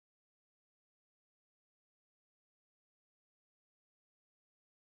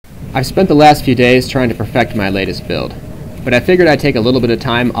I've spent the last few days trying to perfect my latest build, but I figured I'd take a little bit of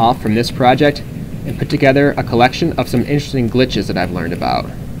time off from this project and put together a collection of some interesting glitches that I've learned about.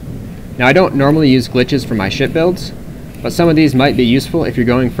 Now, I don't normally use glitches for my ship builds, but some of these might be useful if you're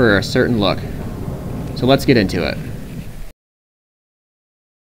going for a certain look. So let's get into it.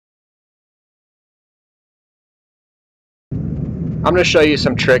 I'm going to show you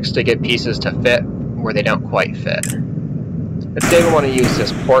some tricks to get pieces to fit where they don't quite fit. Let's say we want to use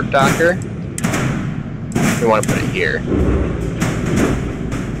this port docker. We want to put it here.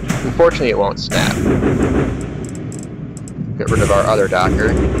 Unfortunately, it won't snap. Get rid of our other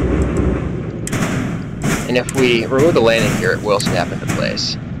docker. And if we remove the landing gear, it will snap into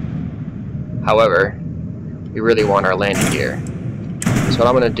place. However, we really want our landing gear. So what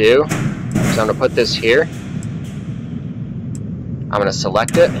I'm going to do is I'm going to put this here. I'm going to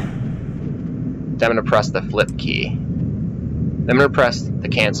select it. Then I'm going to press the flip key. Then I'm going to press the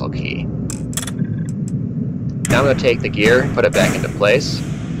cancel key. Now I'm going to take the gear, put it back into place.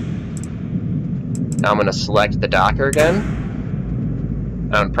 Now I'm going to select the docker again.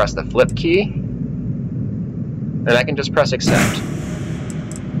 And I'm going to press the flip key. And I can just press accept.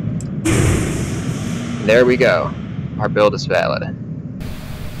 And there we go. Our build is valid.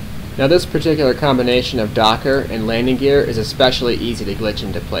 Now this particular combination of docker and landing gear is especially easy to glitch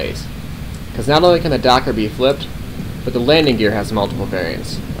into place, because not only can the docker be flipped, but the landing gear has multiple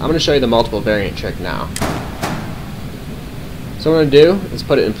variants. I'm going to show you the multiple variant trick now. So what I'm going to do is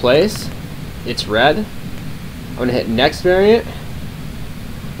put it in place. It's red. I'm going to hit next variant.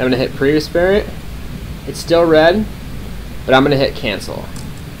 I'm going to hit previous variant. It's still red, but I'm going to hit cancel.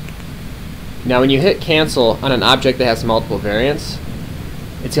 Now when you hit cancel on an object that has multiple variants,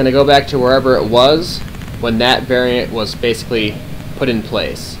 it's going to go back to wherever it was when that variant was basically put in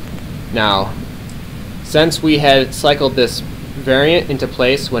place. Now, since we had cycled this variant into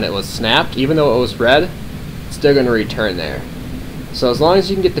place when it was snapped, even though it was red, it's still going to return there. So as long as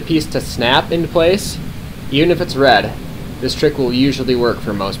you can get the piece to snap into place, even if it's red, this trick will usually work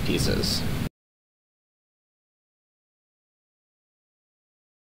for most pieces.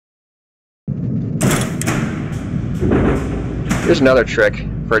 Here's another trick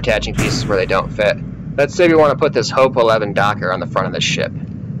for attaching pieces where they don't fit. Let's say we want to put this Hope 11 docker on the front of the ship.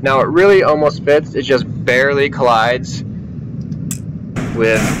 Now it really almost fits, it just barely collides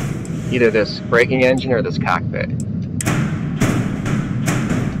with either this braking engine or this cockpit.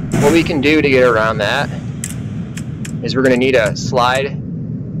 What we can do to get around that is we're going to need to slide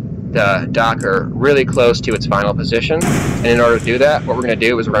the docker really close to its final position, and in order to do that, what we're going to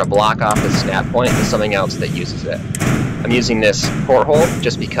do is we're going to block off the snap point with something else that uses it. I'm using this porthole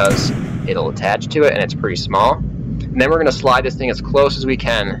just because it'll attach to it and it's pretty small. And then we're going to slide this thing as close as we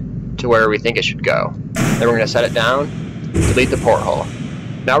can to where we think it should go. Then we're going to set it down, delete the porthole.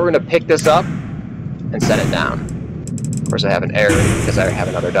 Now we're going to pick this up and set it down. Of course I have an error because I have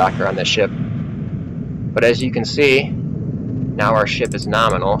another docker on this ship. But as you can see, now our ship is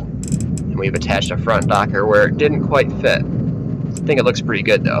nominal and we've attached a front docker where it didn't quite fit. I think it looks pretty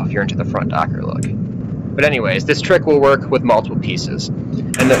good though if you're into the front docker look. But anyways, this trick will work with multiple pieces.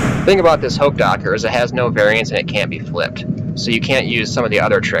 And the thing about this Hope docker is it has no variants and it can't be flipped. So you can't use some of the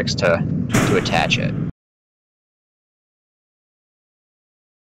other tricks to attach it.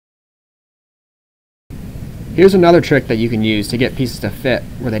 Here's another trick that you can use to get pieces to fit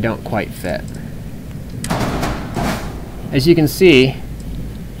where they don't quite fit. As you can see,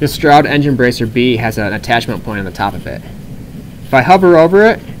 this Stroud engine bracer B has an attachment point on the top of it. If I hover over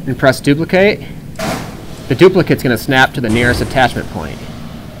it and press duplicate, the duplicate's going to snap to the nearest attachment point.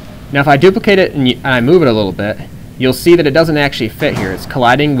 Now if I duplicate it and I move it a little bit, you'll see that it doesn't actually fit here. It's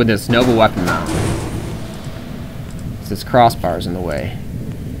colliding with this Nova weapon mount. This crossbar's in the way.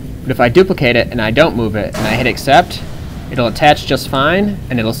 But if I duplicate it and I don't move it and I hit accept, it'll attach just fine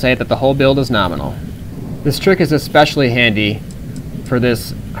and it'll say that the whole build is nominal. This trick is especially handy for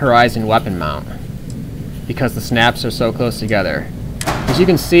this Horizon weapon mount because the snaps are so close together. As you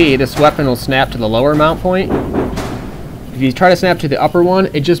can see, this weapon will snap to the lower mount point. If you try to snap to the upper one,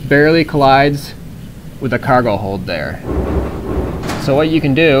 it just barely collides with the cargo hold there. So what you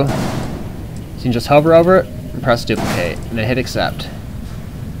can do is you can just hover over it and press duplicate and then hit accept.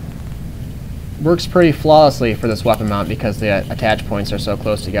 Works pretty flawlessly for this weapon mount because the attach points are so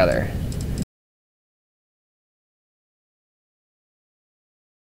close together.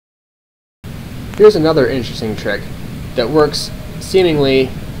 Here's another interesting trick that works seemingly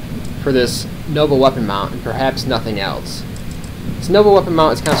for this Nova weapon mount and perhaps nothing else. This Nova weapon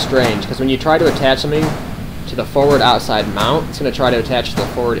mount is kind of strange because when you try to attach something to the forward outside mount, it's going to try to attach to the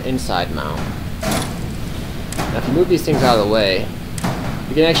forward inside mount. Now if you move these things out of the way,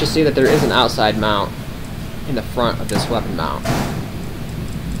 you can actually see that there is an outside mount in the front of this weapon mount.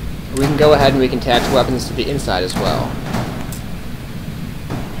 We can go ahead and we can attach weapons to the inside as well.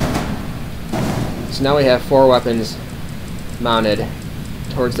 So now we have 4 weapons mounted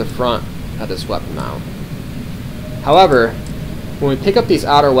towards the front of this weapon mount. However, when we pick up these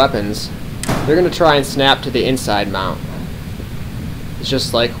outer weapons, they're going to try and snap to the inside mount. It's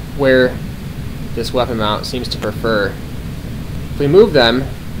just like where this weapon mount seems to prefer. If we move them,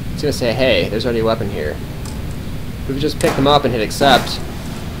 it's going to say, hey, there's already a weapon here. If we just pick them up and hit accept,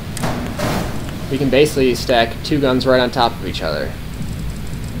 we can basically stack 2 guns right on top of each other.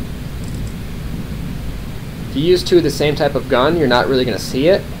 If you use 2 of the same type of gun, you're not really going to see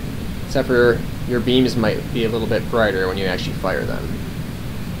it, except for your beams might be a little bit brighter when you actually fire them.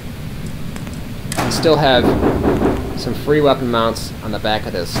 You still have some free weapon mounts on the back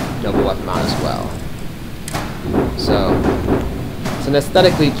of this double weapon mount as well. So, it's an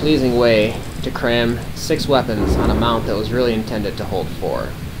aesthetically pleasing way to cram 6 weapons on a mount that was really intended to hold 4.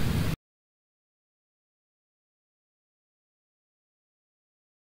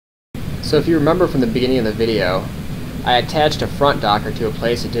 So if you remember from the beginning of the video, I attached a front docker to a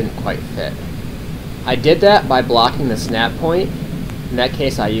place it didn't quite fit. I did that by blocking the snap point. In that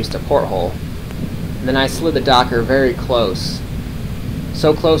case I used a porthole. And then I slid the docker very close.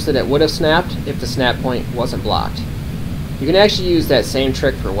 So close that it would have snapped if the snap point wasn't blocked. You can actually use that same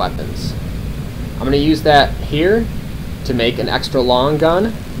trick for weapons. I'm going to use that here to make an extra long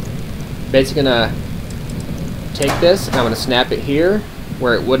gun. Basically going to take this and I'm going to snap it here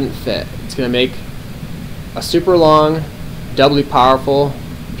where it wouldn't fit. It's going to make a super long, doubly powerful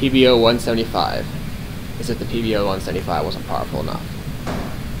PBO 175, as if the PBO 175 wasn't powerful enough.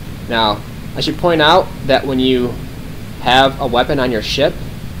 Now, I should point out that when you have a weapon on your ship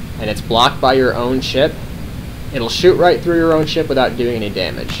and it's blocked by your own ship, it'll shoot right through your own ship without doing any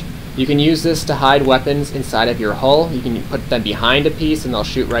damage. You can use this to hide weapons inside of your hull. You can put them behind a piece and they'll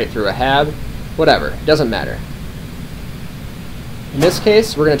shoot right through a hab. Whatever, it doesn't matter. In this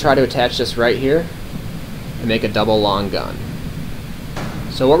case, we're going to try to attach this right here and make a double long gun.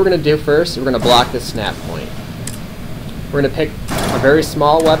 So what we're going to do first, we're going to block this snap point. We're going to pick a very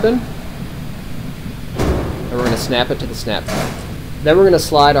small weapon and we're going to snap it to the snap point. Then we're going to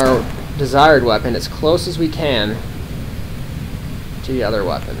slide our desired weapon as close as we can to the other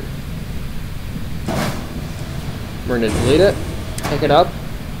weapon. We're going to delete it, pick it up,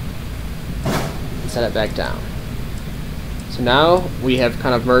 and set it back down. So now we have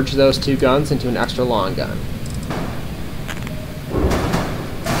kind of merged those 2 guns into an extra long gun.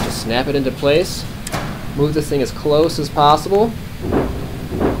 Just snap it into place, move this thing as close as possible.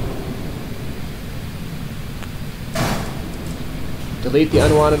 Delete the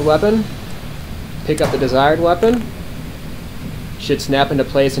unwanted weapon, pick up the desired weapon, should snap into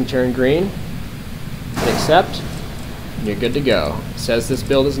place and turn green, hit accept, and you're good to go. It says this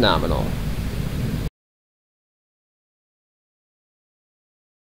build is nominal.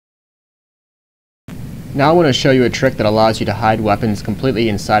 Now I want to show you a trick that allows you to hide weapons completely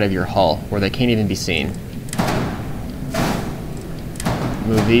inside of your hull, where they can't even be seen.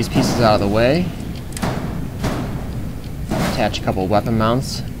 Move these pieces out of the way. Attach a couple weapon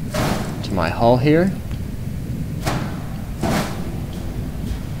mounts to my hull here.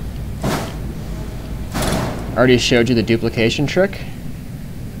 I already showed you the duplication trick.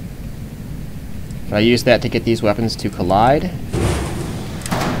 But I use that to get these weapons to collide.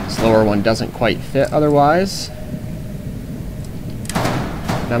 This lower one doesn't quite fit otherwise.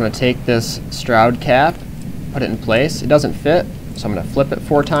 Now I'm going to take this Stroud cap, put it in place. It doesn't fit, so I'm going to flip it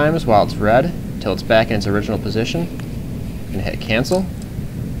 4 times while it's red until it's back in its original position. I'm going to hit cancel.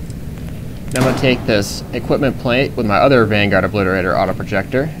 Now I'm going to take this equipment plate with my other Vanguard Obliterator auto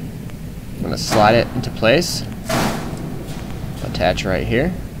projector. I'm going to slide it into place. Attach right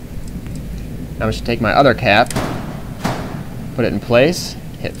here. Now I'm going to take my other cap, put it in place,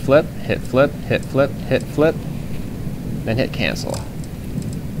 hit flip, hit flip, hit flip, hit flip, then hit cancel.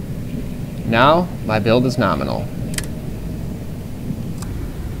 Now my build is nominal.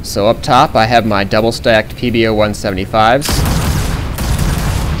 So up top I have my double stacked PBO 175s.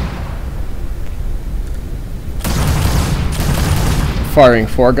 Firing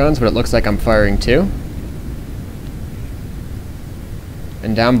 4 guns, but it looks like I'm firing 2.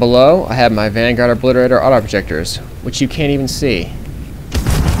 And down below I have my Vanguard Obliterator auto projectors, which you can't even see.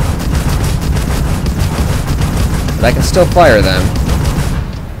 But I can still fire them.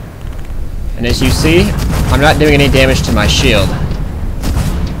 And as you see, I'm not doing any damage to my shield.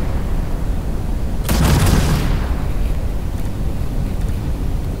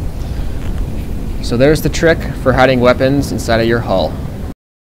 So there's the trick for hiding weapons inside of your hull.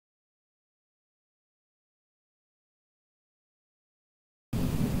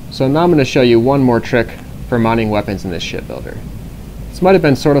 So now I'm going to show you one more trick for mounting weapons in this shipbuilder. This might have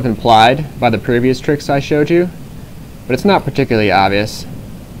been sort of implied by the previous tricks I showed you, but it's not particularly obvious,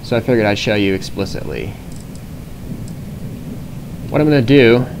 so I figured I'd show you explicitly. What I'm going to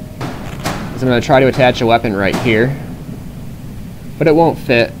do is I'm going to try to attach a weapon right here, but it won't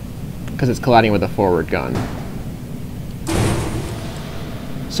fit because it's colliding with a forward gun.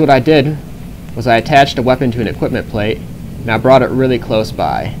 So what I did was I attached a weapon to an equipment plate and I brought it really close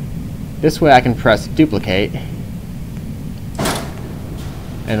by. This way I can press duplicate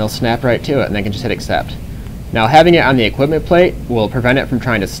and it'll snap right to it, and I can just hit accept. Now having it on the equipment plate will prevent it from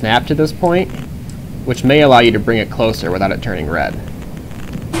trying to snap to this point, which may allow you to bring it closer without it turning red.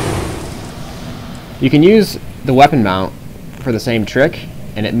 You can use the weapon mount for the same trick,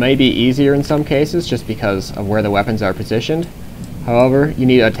 and it may be easier in some cases just because of where the weapons are positioned. However, you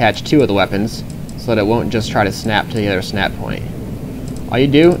need to attach two of the weapons so that it won't just try to snap to the other snap point. All you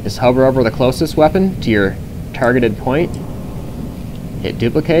do is hover over the closest weapon to your targeted point, hit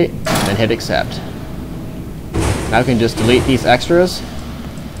duplicate, and hit accept. Now we can just delete these extras,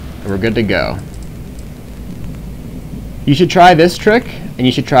 and we're good to go. You should try this trick, and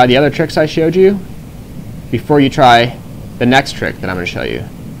you should try the other tricks I showed you before you try the next trick that I'm going to show you.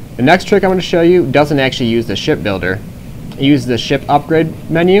 The next trick I'm going to show you doesn't actually use the ship builder. It uses the ship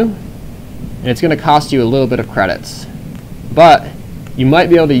upgrade menu, and it's going to cost you a little bit of credits. But you might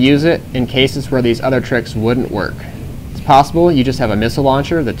be able to use it in cases where these other tricks wouldn't work. It's possible you just have a missile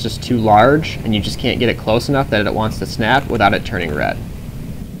launcher that's just too large and you just can't get it close enough that it wants to snap without it turning red.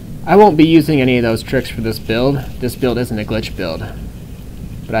 I won't be using any of those tricks for this build. This build isn't a glitch build,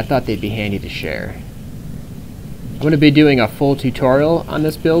 but I thought they'd be handy to share. I'm going to be doing a full tutorial on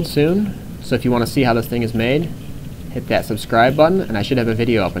this build soon, so if you want to see how this thing is made, hit that subscribe button, and I should have a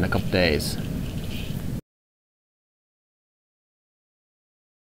video up in a couple days.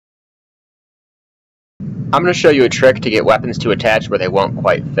 I'm going to show you a trick to get weapons to attach where they won't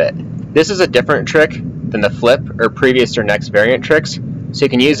quite fit. This is a different trick than the flip or previous or next variant tricks, so you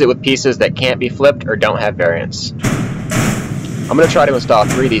can use it with pieces that can't be flipped or don't have variants. I'm going to try to install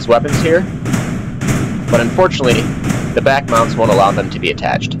 3 of these weapons here, but unfortunately the back mounts won't allow them to be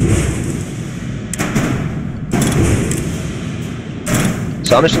attached.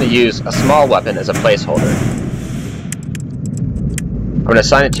 So I'm just going to use a small weapon as a placeholder. I'm going to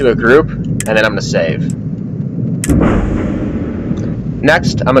assign it to a group, and then I'm going to save.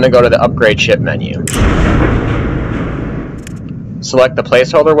 Next, I'm going to go to the upgrade ship menu. Select the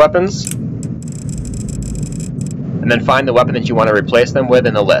placeholder weapons, and then find the weapon that you want to replace them with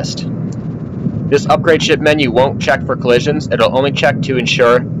in the list. This upgrade ship menu won't check for collisions. It'll only check to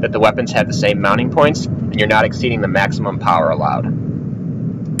ensure that the weapons have the same mounting points and you're not exceeding the maximum power allowed.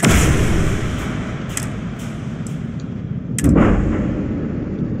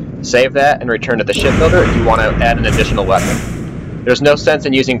 Save that and return to the shipbuilder if you want to add an additional weapon. There's no sense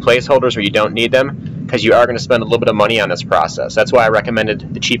in using placeholders where you don't need them, because you are going to spend a little bit of money on this process. That's why I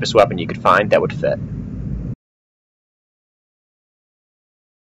recommended the cheapest weapon you could find that would fit.